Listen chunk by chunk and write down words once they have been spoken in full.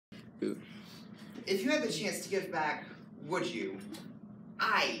If you had the chance to give back, would you?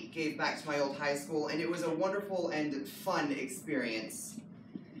 I gave back to my old high school, and it was a wonderful and fun experience.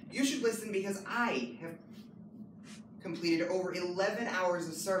 You should listen because I have completed over 11 hours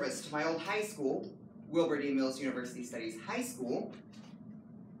of service to my old high school, Wilbur D. Mills University Studies High School,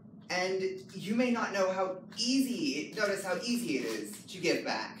 and you may not know notice how easy it is to give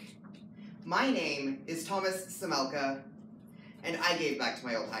back. My name is Thomas Samelka, and I gave back to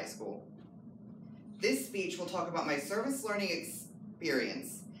my old high school. This speech will talk about my service learning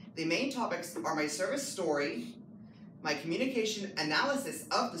experience. The main topics are my service story, my communication analysis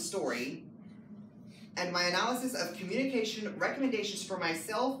of the story, and my analysis of communication recommendations for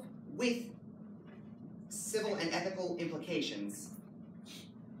myself with civil and ethical implications.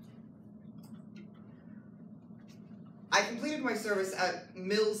 I completed my service at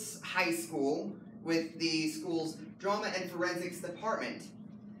Mills High School with the school's Drama and Forensics Department.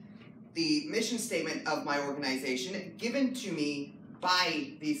 The mission statement of my organization, given to me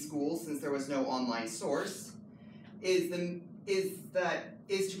by the school since there was no online source, is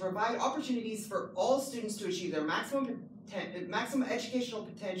to provide opportunities for all students to achieve their maximum educational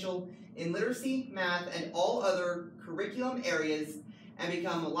potential in literacy, math, and all other curriculum areas, and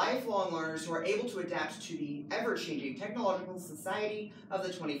become lifelong learners who are able to adapt to the ever-changing technological society of the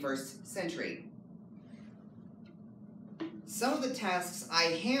 21st century. Some of the tasks I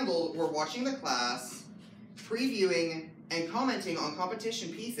handled were watching the class, previewing and commenting on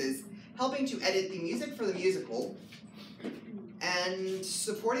competition pieces, helping to edit the music for the musical, and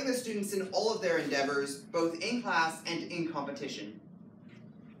supporting the students in all of their endeavors, both in class and in competition.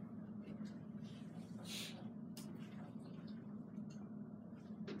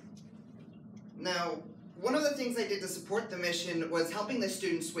 Now, one of the things I did to support the mission was helping the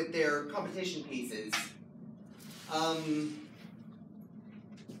students with their competition pieces.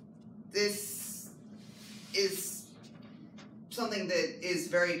 This is something that is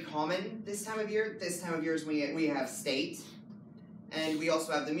very common this time of year. This time of year is we have state, and we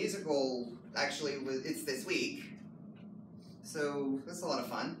also have the musical. Actually, it's this week, so that's a lot of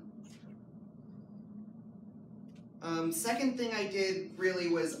fun. Second thing I did really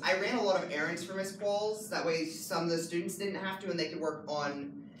was I ran a lot of errands for Miss Qualls. That way some of the students didn't have to, and they could work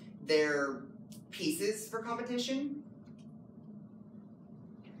on their pieces for competition.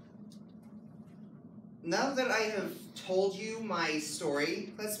 Now that I have told you my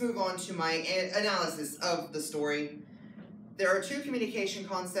story, let's move on to my analysis of the story. There are two communication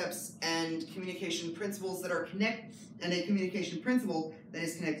concepts and communication principles that are and a communication principle that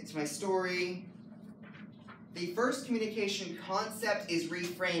is connected to my story. The first communication concept is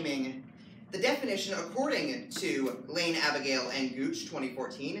reframing. The definition, according to Lane, Abigail, and Gooch,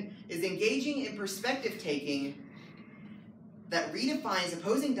 2014, is engaging in perspective-taking that redefines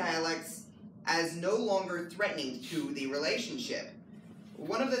opposing dialects as no longer threatening to the relationship.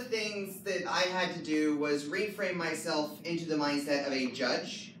 One of the things that I had to do was reframe myself into the mindset of a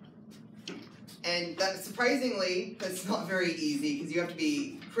judge. And that, surprisingly, that's not very easy because you have to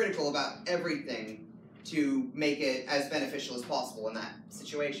be critical about everything to make it as beneficial as possible in that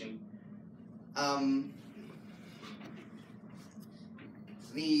situation.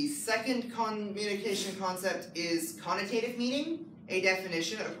 The second communication concept is connotative meaning. A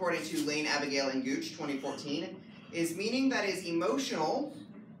definition, according to Lane, Abigail, and Gooch, 2014, is meaning that is emotional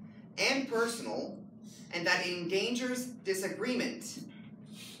and personal, and that endangers disagreement.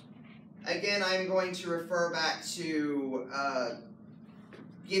 Again, I'm going to refer back to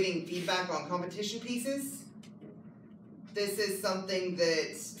giving feedback on competition pieces. This is something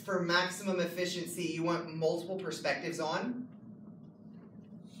that, for maximum efficiency, you want multiple perspectives on,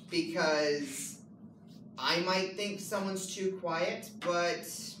 because I might think someone's too quiet, but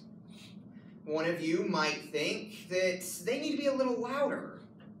one of you might think that they need to be a little louder,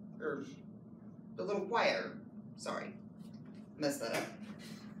 or a little quieter. Sorry, messed that up.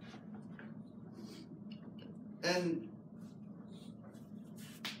 And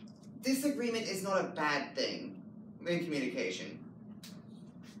disagreement is not a bad thing in communication,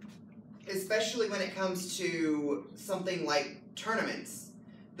 especially when it comes to something like tournaments.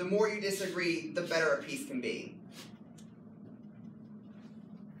 The more you disagree, the better a piece can be.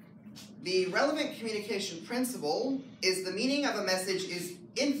 The relevant communication principle is the meaning of a message is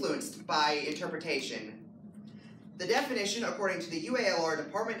influenced by interpretation. The definition, according to the UALR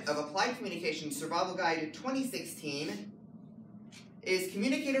Department of Applied Communication Survival Guide 2016, is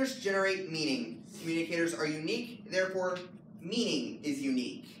communicators generate meaning. Communicators are unique, therefore meaning is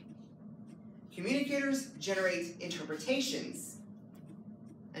unique. Communicators generate interpretations,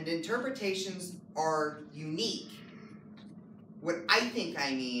 and interpretations are unique. What I think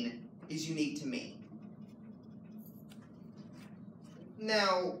I mean is unique to me.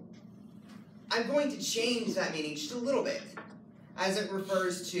 Now, I'm going to change that meaning just a little bit as it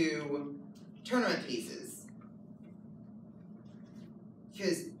refers to tournament pieces.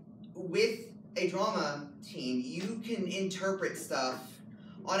 Because with a drama team, you can interpret stuff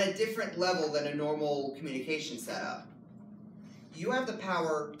on a different level than a normal communication setup. You have the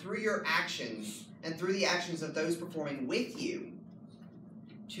power through your actions and through the actions of those performing with you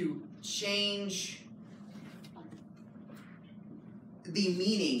to change the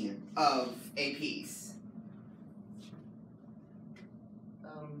meaning of a piece.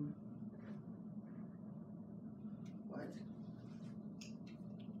 What?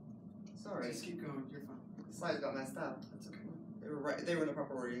 Sorry. Just keep going, you're fine. The slides got messed up. That's okay. They were in the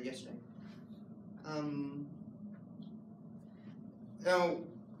proper order yesterday. Now,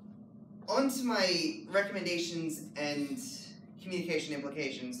 on to my recommendations and communication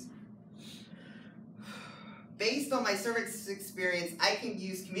implications. Based on my service experience, I can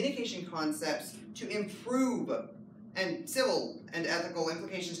use communication concepts to improve, and civil and ethical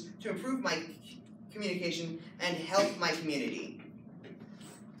implications to improve my communication and help my community.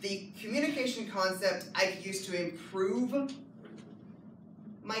 The communication concept I could use to improve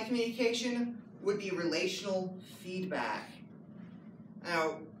my communication would be relational feedback.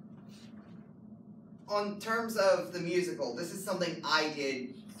 Now, on terms of the musical, this is something I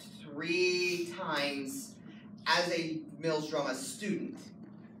did 3 times as a Mills Drama student.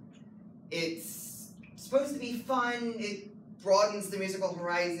 It's supposed to be fun, it broadens the musical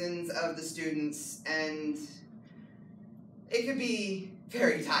horizons of the students, and it could be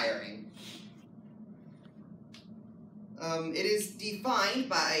very tiring. It is defined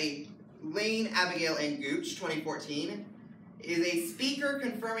by Lane, Abigail, and Gooch, 2014. It is a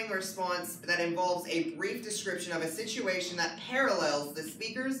speaker-confirming response that involves a brief description of a situation that parallels the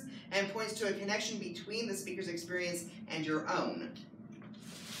speaker's and points to a connection between the speaker's experience and your own.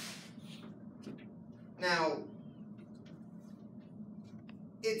 Now,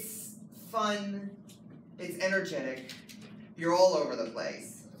 it's fun, it's energetic, you're all over the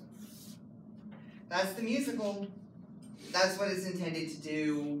place. That's the musical. That's what it's intended to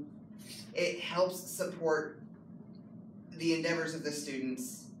do. It helps support the endeavors of the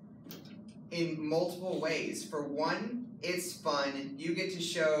students in multiple ways. For one, it's fun. You get to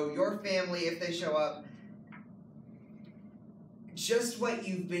show your family, if they show up, just what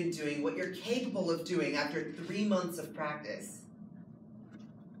you've been doing, what you're capable of doing after 3 months of practice.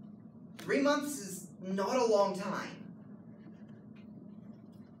 3 months is not a long time.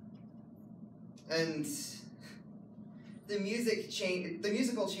 And the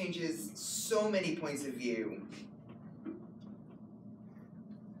musical changes so many points of view.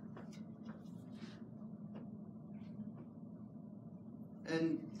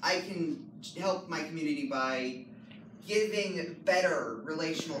 And I can help my community by giving better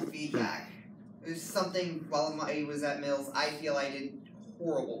relational feedback. It was something while I was at Mills I feel I did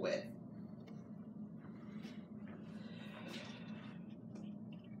horrible with.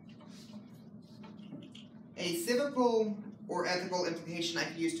 A civical or ethical implication I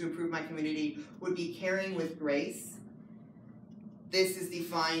could use to improve my community would be caring with grace. This is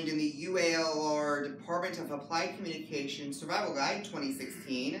defined in the UALR Department of Applied Communication Survival Guide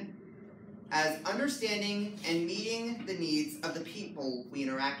 2016 as understanding and meeting the needs of the people we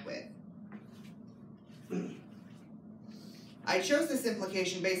interact with. I chose this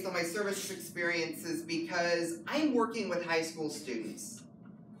implication based on my service experiences because I'm working with high school students.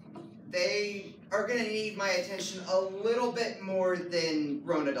 They are going to need my attention a little bit more than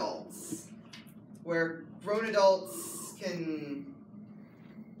grown adults, where grown adults can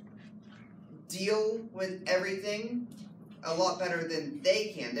deal with everything a lot better than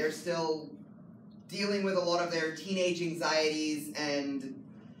they can. They're still dealing with a lot of their teenage anxieties, and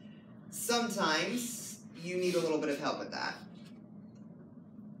sometimes you need a little bit of help with that.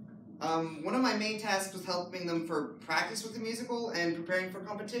 One of my main tasks was helping them for practice with the musical and preparing for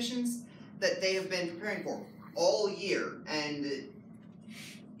competitions that they have been preparing for all year. And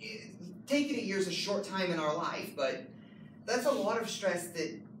taking a year is a short time in our life, but that's a lot of stress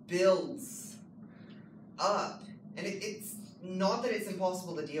that builds up. And it's not that it's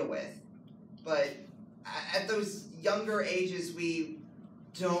impossible to deal with, but at those younger ages, we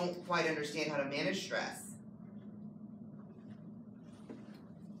don't quite understand how to manage stress.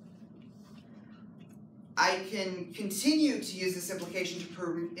 I can continue to use this implication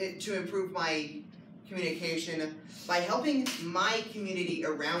to improve my communication by helping my community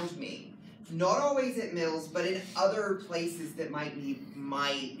around me. Not always at Mills, but in other places that might need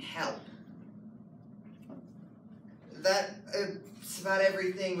my help. That's about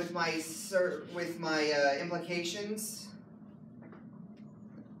everything with my implications.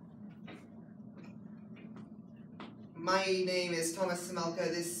 My name is Thomas Samelka.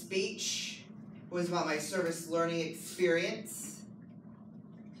 This speech was about my service learning experience.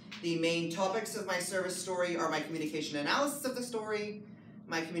 The main topics of my service story are my communication analysis of the story,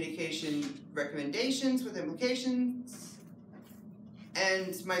 my communication recommendations with implications,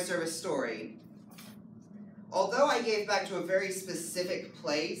 and my service story. Although I gave back to a very specific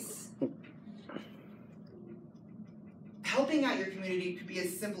place, helping out your community could be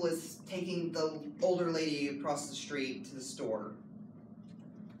as simple as taking the older lady across the street to the store.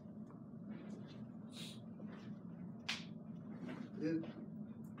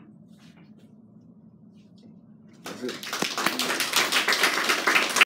 That's it.